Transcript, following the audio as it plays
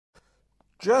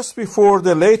Just before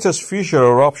the latest fissure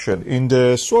eruption in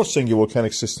the Svartsengi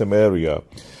volcanic system area,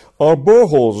 our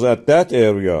boreholes at that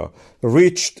area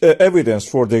reached evidence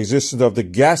for the existence of the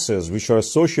gases which are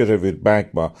associated with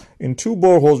magma. In two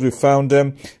boreholes we found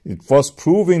them. It was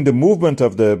proving the movement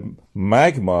of the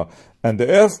magma, and the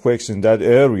earthquakes in that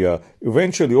area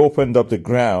eventually opened up the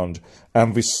ground,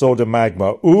 and we saw the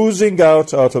magma oozing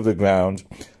out of the ground.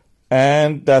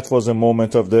 And that was a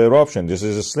moment of the eruption. This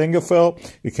is a Hagafell.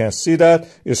 You can see that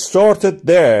it started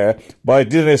there, but it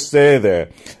didn't stay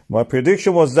there. My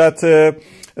prediction was that a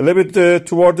little bit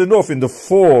toward the north in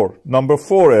the number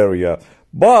 4 area.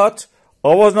 But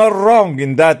I was not wrong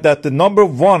in that the number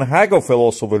 1 Hagafell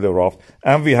also will erupt.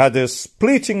 And we had a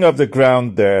splitting of the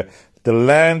ground there. The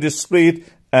land is split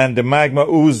and the magma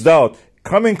oozed out,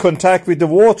 come in contact with the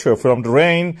water from the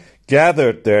rain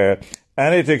gathered there.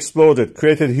 And it exploded,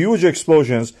 created huge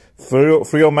explosions,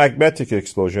 Phreatomagmatic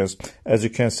explosions, as you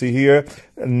can see here.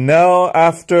 Now,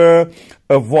 after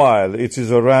a while, it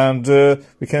is around,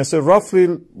 we can say roughly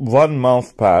 1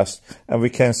 month past, and we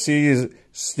can see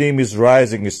steam is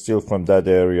rising still from that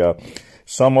area.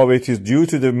 Some of it is due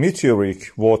to the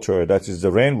meteoric water, that is the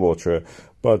rainwater,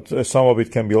 but some of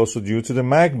it can be also due to the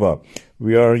magma.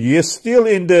 We are still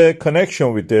in the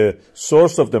connection with the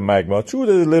source of the magma through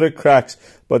the little cracks,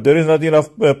 but there is not enough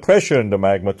pressure in the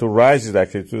magma to rise it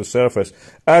actually to the surface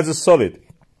as a solid.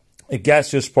 A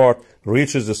gaseous part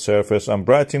reaches the surface. I'm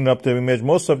brightening up the image.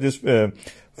 Most of this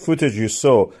footage you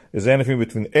saw is anything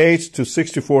between 8 to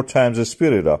 64 times the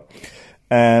speed up.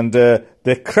 And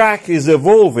the crack is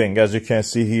evolving, as you can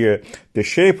see here. The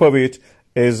shape of it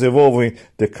is evolving.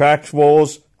 The cracked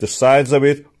walls, the sides of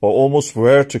it are almost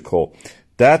vertical.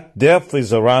 That depth is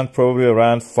probably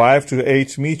around 5 to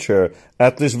 8 meters,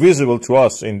 at least visible to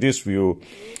us in this view.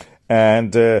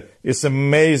 And it's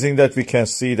amazing that we can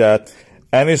see that.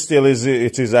 And it still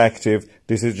is active.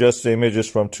 This is just the images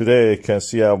from today. You can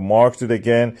see I've marked it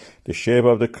again. The shape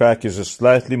of the crack is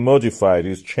slightly modified.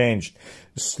 It's changed.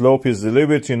 The slope is a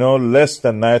little bit, less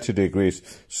than 90 degrees.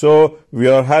 So we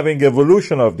are having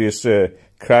evolution of this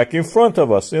crack in front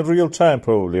of us in real time,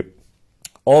 probably.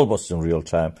 Almost in real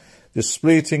time. The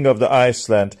splitting of the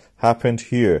Iceland happened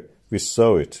here. We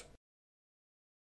saw it.